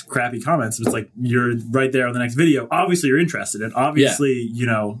all this crappy comments, it's like you're right there on the next video. Obviously, you're interested, and obviously, you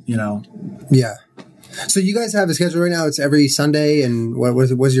know. Yeah. So you guys have a schedule right now. It's every Sunday, and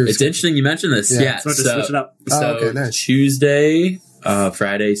what's your? It's interesting you mentioned this. Yeah. Yeah. So to switch it up. So okay, nice. Tuesday,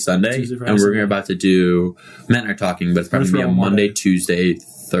 Friday, Sunday, Tuesday, Friday, and we're Sunday. about to do. Matt and I are talking, but it's probably Let's gonna be roll on Monday, Monday. Tuesday,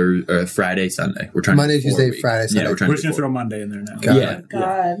 Friday, Sunday. We're trying Monday, to do 4 Tuesday, weeks. Friday, Sunday. Yeah, we're trying We're to just do gonna 4. throw Monday in there now. Got Yeah. it.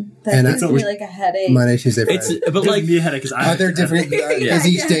 God, that And gives I- me like a headache. Monday, Tuesday, Friday. It's but It like gives me a headache because Are there different? Is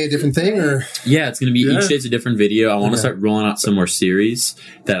each day a different thing, or yeah, it's gonna be Yeah. each day's a different video. I want to Okay. start rolling out some more series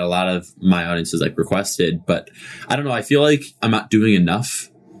that a lot of my audiences like requested, but I don't know. I feel like I'm not doing enough.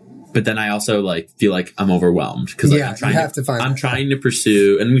 But then I also like feel like I'm overwhelmed because Yeah, I'm trying you have to find I'm that. trying to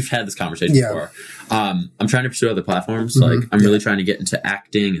pursue, and we've had this conversation Yeah. before. I'm trying to pursue other platforms. Mhm. Like I'm really trying to get into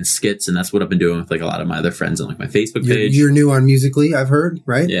acting and skits, and that's what I've been doing with like a lot of my other friends on like my Facebook page. you're new on Musically? I've heard,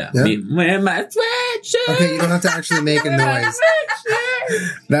 right? yeah, me, where my Switch? Okay, you don't have to actually make a noise.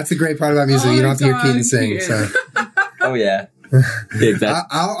 That's the great part about Musically. You don't have to hear Keaton sing. So Oh yeah, yeah,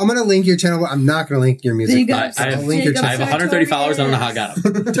 exactly. I'm gonna link your channel. But I'm not gonna link your music. Big I, ups. I have, I'll link your Big ups I have to 130 followers. I don't know how I Victorious.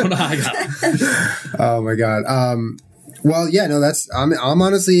 got them. Don't know how I got them. Oh my god. Well, yeah, no, I'm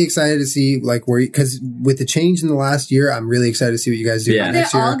honestly excited to see like where because with the change in the last year, I'm really excited to see what you guys do Yeah. Are they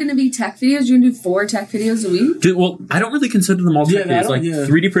next year. all going to be tech videos? You're going to do 4 tech videos a week? Dude, well, I don't really consider them all tech Yeah, I videos. don't- Like yeah.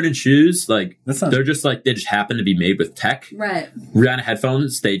 3D printed shoes, like That's not- they're just like they just happen to be made with tech. Right. Rihanna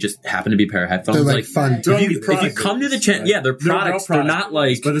headphones, they just happen to be a pair of headphones. They're like fun. Right. They're If only you product come to the videos, channel, right? yeah, they're products. They're product not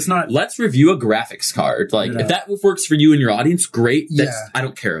like. but it's not. Let's review a graphics card. Like, Yeah. if that works for you and your audience, great. That's, Yeah. I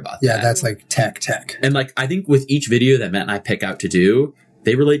don't care about Yeah, that. that's like tech. And like, I think with each video that Matt and I pick out to do,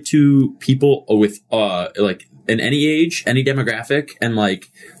 they relate to people with like in any age, any demographic, and like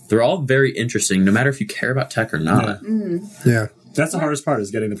they're all very interesting, no matter if you care about tech or not. Yeah. That's the hardest part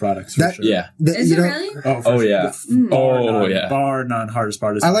is getting the products. For That- sure. Yeah. Is You it know, really? Oh, for Oh sure. yeah. Bar Oh none, yeah. Bar none. Hardest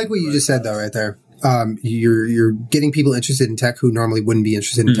part is. I like what you just said though, right there. You're getting people interested in tech who normally wouldn't be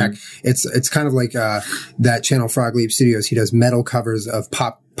interested in tech. It's kind of like that channel Frog Leap Studios. He does metal covers of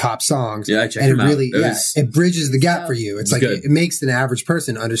pop songs. Yeah, I checked and him it out. really It was- it bridges the gap for you. It's like good. it makes an average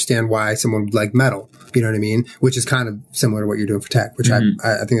person understand why someone would like metal. You know what I mean? Which is kind of similar to what you're doing for tech, which I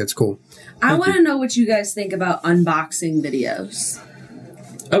think that's cool. I want to know what you guys think about unboxing videos.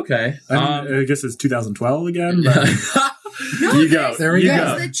 Okay. I guess it's 2012 again. But You go. There we You go.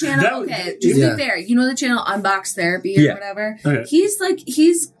 go. The channel, That- okay, just Yeah. be fair. You know the channel Unbox Therapy or Yeah. whatever? Okay.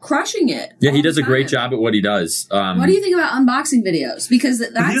 He's crushing it. Yeah, all he the does a great time. job at what he does. What do you think about unboxing videos? Because he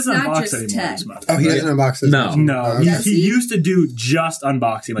that's doesn't not unbox just anymore tech. as much. Oh, he Right. doesn't unbox it. No. No, Does he he? used to do just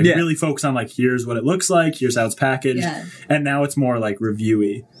unboxing, like Yeah. really focus on like here's what it looks like, here's how it's packaged, Yeah. and now it's more like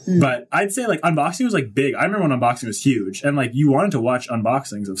reviewy. But I'd say like unboxing was like big. I remember when unboxing was huge, and like you wanted to watch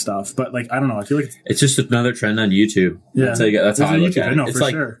unboxings of stuff, but like I don't know, I feel like It's just another trend on YouTube. Yeah. That's how, that's There's how I a look YouTube, at I it. know, It's for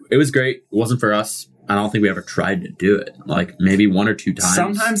like, sure. it was great. It wasn't for us. I don't think we ever tried to do it. Like maybe 1 or 2 times.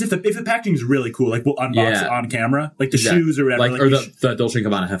 sometimes if the packaging is really cool, like we'll unbox Yeah. it on camera, like the Exactly. shoes or whatever, Like, like or we the Dolce &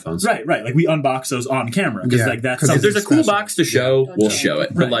 Gabbana headphones. right, like we unbox those on camera because Yeah, like that's 'cause If something there's a cool special. box to show, Yeah. we'll show it.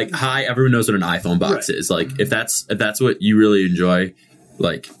 But Right. like, hi, everyone knows what an iPhone box Right. is. Like, if that's what you really enjoy,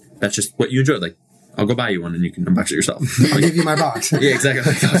 like that's just what you enjoy. Like, I'll go buy you one and you can unbox it yourself. I'll give you my box. Yeah, exactly.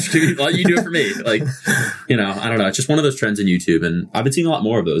 Like, I'll just let you do it for me. Like, you know, I don't know. It's just one of those trends in YouTube, and I've been seeing a lot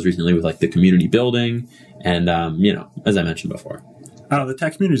more of those recently with like the community building, and you know, as I mentioned before. I don't know, the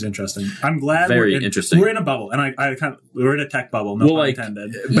tech community is interesting. I'm glad Very interesting. We're in a bubble, and I kind of we're in a tech bubble. No Well, pun like-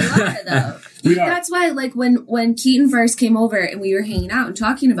 intended. You are though. We are. That's why, like when Keaton first came over and we were hanging out and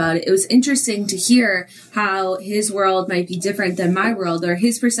talking about it, it was interesting to hear how his world might be different than my world, or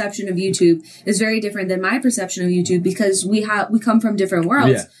his perception of YouTube is very different than my perception of YouTube because we come from different worlds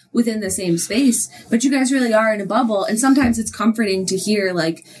Yeah. within the same space. But you guys really are in a bubble, and sometimes it's comforting to hear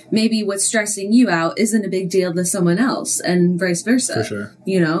like maybe what's stressing you out isn't a big deal to someone else, and vice versa. For sure.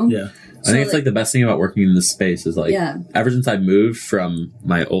 You know. Yeah. I think it's like the best thing about working in this space is like Yeah. ever since I moved from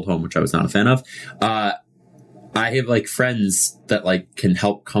my old home, which I was not a fan of, I have like friends that like can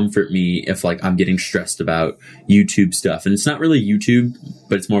help comfort me if like I'm getting stressed about YouTube stuff. And it's not really YouTube,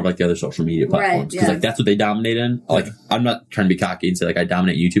 but it's more of like the other social media platforms. Because yeah. like that's what they dominate in. Like I'm not trying to be cocky and say like I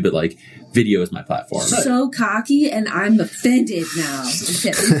dominate YouTube, but like video is my platform. So cocky, and I'm offended now. I'm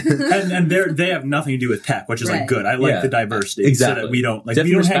kidding. and they have nothing to do with tech, which is like good. I like Yeah. the diversity, Exactly. so that we don't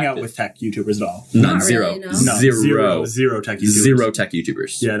Definitely hang out respect it. with tech YouTubers at all. None, Not zero, really, no. No, zero tech YouTubers. Zero tech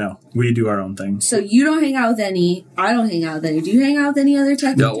YouTubers. Yeah, no, we do our own thing. So you don't hang out with any. I don't hang out with any. Do you hang out with any other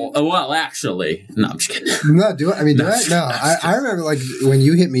tech? No, well, actually, no, I'm just kidding. No, do I? I mean, do I? No, I remember like when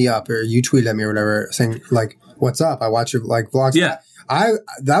you hit me up or you tweeted at me or whatever saying like, "What's up?" I watch your like vlogs. Yeah.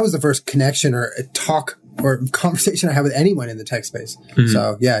 That was the first connection or talk or conversation I had with anyone in the tech space. Mm-hmm.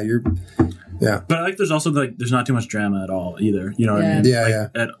 So yeah, But I like there's also like there's not too much drama at all either. You know what I Yeah. mean? Yeah,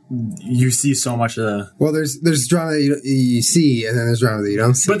 Like, yeah. you see so much of the, well, there's drama that you see, and then there's drama that you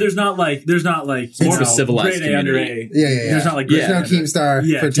don't see. but there's not like more of a civilized grade A under community. A. Yeah. There's not like there's grade no A under A.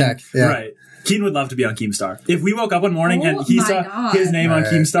 Keemstar for tech. Yeah. Right. Keen would love to be on Keemstar. If we woke up one morning and he Oh my saw God. his name on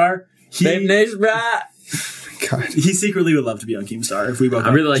Right. Keemstar, Babe Nate's right. God. he secretly would love to be on Keemstar if we woke I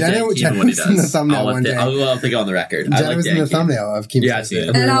up. really like Jenna- Dan Keegan Jenna what he was in the does. thumbnail I'll one day. I'll take it on the record. I Jenna like was in Dan the Keegan. thumbnail of Keemstar. Yeah, I see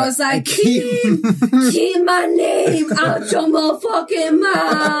it. And I was like, keep my name out your motherfucking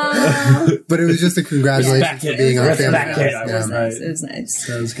mouth. But it was just a congratulations Respect for it. being on Respect Family it. Guy. It was Yeah. nice. It was nice.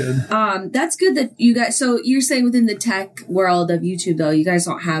 That was good. That's good that you guys. So you're saying within the tech world of YouTube, though, you guys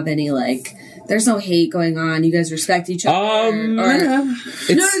don't have any like. There's no hate going on. You guys respect each other. Or, no,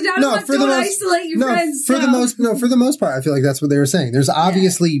 don't isolate your friends. for the most part, I feel like that's what they were saying. There's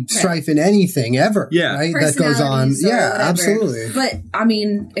obviously strife in anything ever. Yeah. Right? That goes on. Personalities or Yeah, whatever. absolutely. But I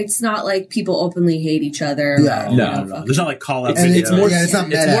mean, it's not like people openly hate each other. Yeah. Or, No. There's not like call out And videos. it's more, it's not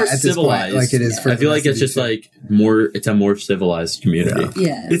It's meta more at this civilized. point, like it is for I feel the like rest it's of just YouTube. like more. It's a more civilized community.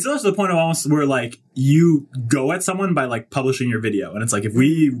 Yeah. It's also the point of almost where like you go at someone by like publishing your video, and it's like if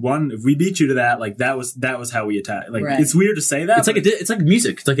we beat you to that, like that was how we attack. Like Right. it's weird to say that. It's like it's like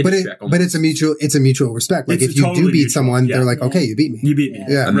music. It's like a diss track almost. but it's a mutual respect. Like It's if you totally do beat mutual, someone, yeah. they're like, okay, you beat me. you beat me.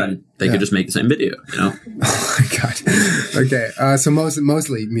 Yeah. and Right. then they could just make the same video. You know? Oh my god. Okay. So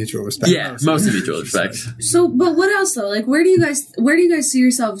mostly mutual respect. Yeah, mostly mutual respect. So, but what else though? Like, where do you guys see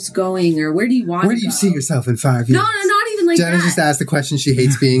yourselves going, or where do you want? Where to do you go? see yourself in 5 years? No, not even like Jenna that. just asked the question she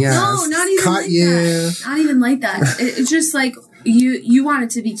hates being asked. No, not even Caught like you. that. Not even like that. It's just like you want it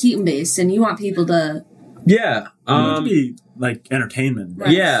to be Keaton based, and you want people to. Yeah. You want it to be like entertainment.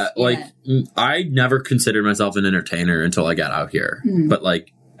 Right. Yeah, like Yeah. I never considered myself an entertainer until I got out here. Hmm. But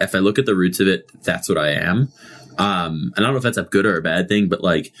like, if I look at the roots of it, that's what I am. And I don't know if that's a good or a bad thing, but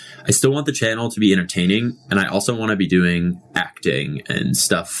like, I still want the channel to be entertaining, and I also want to be doing acting and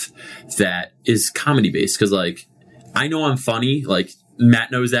stuff that is comedy based. Because like, I know I'm funny. Like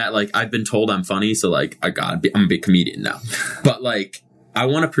Matt knows that. Like I've been told I'm funny, so like I'm a big comedian now. But like, I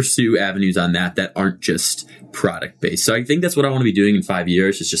want to pursue avenues on that aren't just product based. So I think that's what I want to be doing in 5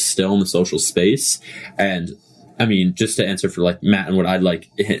 years, is just still in the social space. And I mean, just to answer for like Matt and what I'd like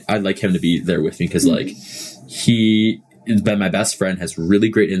him to be there with me, because like he has been my best friend, has really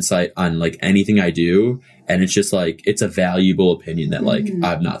great insight on like anything I do. And it's just like, it's a valuable opinion that like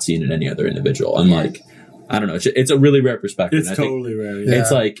I've not seen in any other individual. And like, I don't know. It's a really rare perspective. It's and I think totally rare. Yeah. it's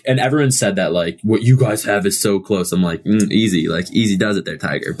like, and everyone said that like, what you guys have is so close. I'm like, easy, like easy does it there,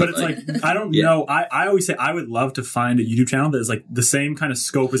 Tiger. But it's like, I don't Yeah. know. I always say I would love to find a YouTube channel that is like the same kind of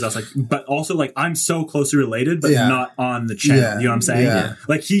scope as us. Like, but also like I'm so closely related, but Yeah. not on the channel. Yeah. You know what I'm saying? Yeah.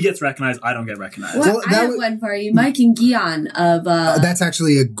 Like he gets recognized, I don't get recognized. Well, Well, I that have would- one for you, Mike and Guion of. That's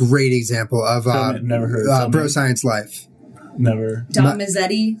actually a great example of Never heard of Bro them. Science Life. Never. Dom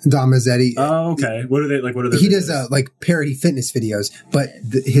Mazzetti. Dom Mazzetti. Oh, okay. What are they like? What are they? He does like parody fitness videos, but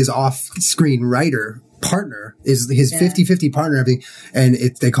his off-screen writer partner is his 50-50 partner, everything, and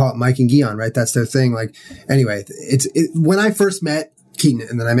they call it Mike and Guion, right? That's their thing. Like, anyway, when I first met Keaton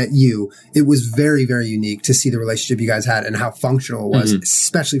and then I met you, it was very, very unique to see the relationship you guys had and how functional it was,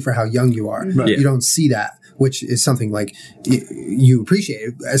 especially for how young you are. Right. Yeah. You don't see that, which is something like you appreciate,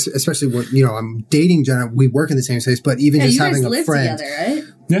 especially when, I'm dating Jenna. We work in the same space, but even Yeah, just you guys having a live friend. together, right?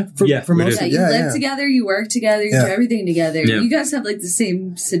 Yeah. For we most do. of Yeah, it, you live together, you work together, you Yeah. do everything together. Yeah. You guys have like the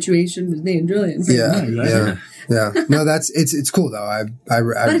same situation with me and Julian. Yeah, exactly. yeah. No, it's cool though. I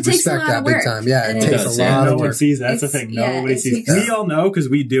But it takes a respect lot that of big work. time. Yeah, And it it takes does, a yeah. lot No of one work. sees. That's the It's- thing. yeah, Nobody it sees. takes- We all know because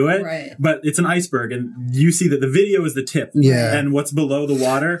we do it. Right. But it's an iceberg, and you see that the video is the tip. Yeah. And what's below the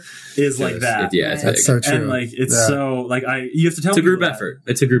water is like that. Yeah, it's Right. That's big. so true. And like it's Yeah. so like you have to tell. It's a group people that. effort.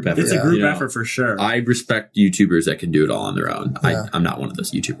 It's a group effort. It's a Yeah. group You know, effort for sure. I respect YouTubers that can do it all on their own. Yeah. I'm not one of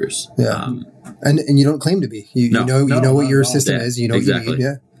those YouTubers. Yeah. And you don't claim to be. You No. know No, what not your at all. system Yeah, is. You know exactly. what you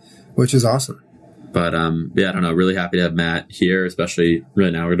need. Yeah, which is awesome. But yeah, I don't know. Really happy to have Matt here, especially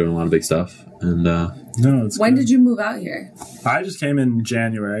right now. We're doing a lot of big stuff. And when did you move out here? I just came in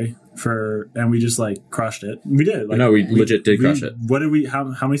January and we just like crushed it. We did. Like, we legit did crush it. What did we?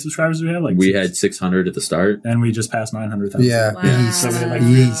 How many subscribers did we have? Like we had 600 at the start, and we just passed 900,000. Yeah, wow. East. So we had like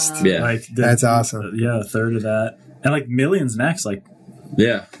East. Yeah, like that's awesome. Yeah, a third of that, and like millions next. Like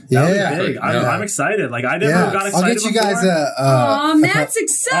yeah. That was big. I'm excited. Like I never got excited. I'll get you guys Matt's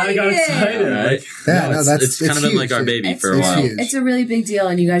excited. I got excited. Right? It's kind of been like our baby for a while. It's a really big deal,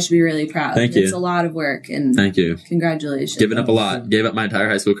 and you guys should be really proud. Thank you. It's a lot of work, and thank you. Congratulations. Giving up a lot. Gave up my entire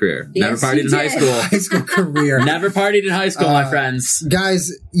high school career. Yes, Never partied in high school. High school career. Never partied in high school, my friends. Guys,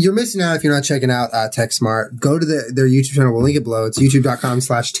 you're missing out if you're not checking out TechSmart. Go to their YouTube channel. We'll link it below. It's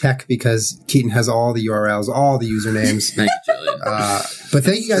youtube.com/tech because Keaton has all the URLs, all the usernames. Thank you, Julian. But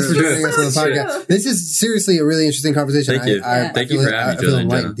thank you guys for joining us on the podcast. This is seriously a really interesting conversation. Thank you. Thank you for having me,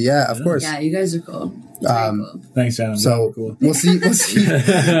 Julian. Yeah, of course. Yeah, you guys are cool. Cool. Thanks, Shannon. So cool. we'll see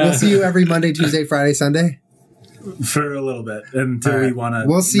you every Monday, Tuesday, Friday, Sunday. For a little bit until we want to.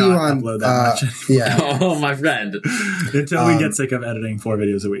 We'll see you on. Upload that much. Yeah. Oh, my friend. Until we get sick of editing 4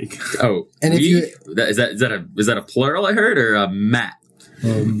 videos a week. Oh, and is that a plural I heard or a Matt?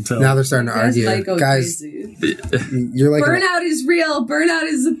 Now they're starting to argue, guys. You're like burnout is real. Burnout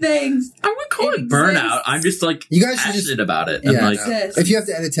is a thing. I wouldn't call it burnout. I'm just like you guys passionate just about it. Yeah, like, if you have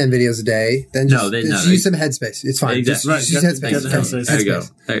to edit 10 videos a day, then just use some Headspace. It's fine. Exactly. Just use Headspace.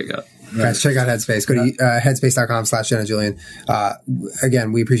 There you go. Guys, check out Headspace. Go to headspace.com/JennaJulian.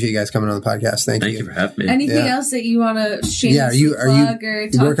 Again, we appreciate you guys coming on the podcast. Thank you. Thank you for having me. Anything else that you want to share? Yeah, are you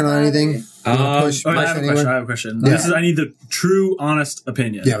working on anything? I have a question. Yeah. I need the true, honest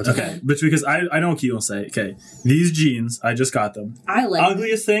opinion. Yeah, okay. But because I know what you will say. Okay, these jeans, I just got them. I like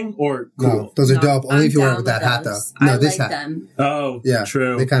ugliest thing or cool? No, those are dope. Only if you wear it with that hat, though. No, this hat. Them. Oh, yeah,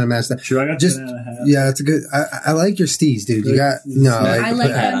 true. They kind of match that. True, I got just hat. Yeah, that's a good. I like your steez, dude. You got no. I like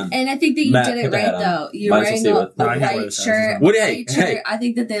them, and I think that you did it right though. You're wearing a white shirt. Hey, I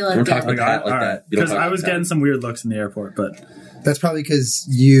think that they look good. Don't talk about a hat like that. Because I was getting some weird looks in the airport, but. That's probably because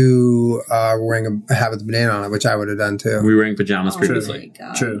you are wearing a hat with a banana on it, which I would have done too. We were wearing pajamas previously.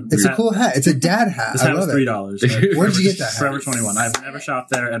 True. It's a cool hat. It's a dad hat. This hat was $3. Right? Where did you get that hat? Forever 21. I've never shopped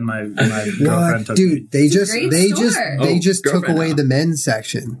there, and my girlfriend took me. Dude, they just took away the men's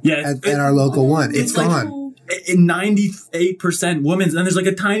section. Yeah, at our local one. It's gone. 98% women's, and there's like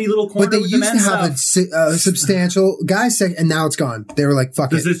a tiny little corner. But they with used the men's to have a substantial guys section, and now it's gone. They were like,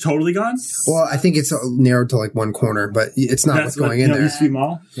 "Fuck it." Is it totally gone? Well, I think it's narrowed to like one corner, but it's not what's going in there. Eastview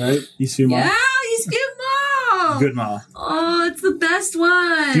Mall, right? Eastview Mall. Yeah, Eastview Mall. Good mall. Oh, it's the best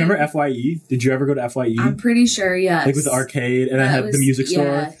one. Do you remember FYE? Did you ever go to FYE? I'm pretty sure, yes. Like with the arcade, and I had the music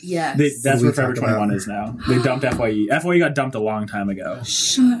store. Yeah. That's where Forever 21 is now. They dumped FYE. FYE got dumped a long time ago.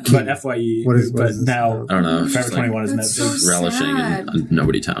 But FYE, but now I don't know. Forever 21 is relishing in a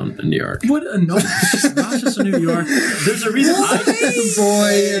nobody town in New York. What a nobody? Rochester, New York. There's a reason. All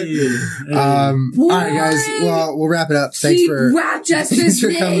right, guys. Well, we'll wrap it up. Thanks for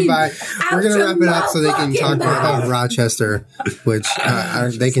coming by. We're gonna wrap it up so they can talk about Rochester, which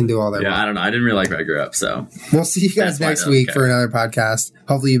they can do all that. Yeah, I don't know. I didn't really like where I grew up, so we'll see you guys next week for another podcast.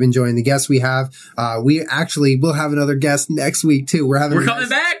 Hopefully, you've been enjoying the guests we have. We actually will have another guest next week too. We're coming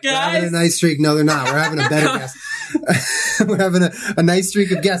back, guys. We're having a nice streak. No, they're not. We're having a better guest. We're having a nice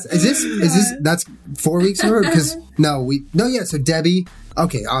streak of guests. Is this that's 4 weeks in? Because so Debbie.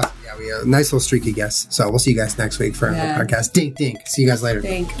 Okay, awesome. Yeah, we have a nice little streaky guest. So we'll see you guys next week for another podcast. Dink, dink. See you guys later.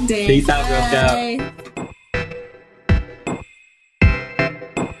 Dink, dink. Peace out, Girl Scout.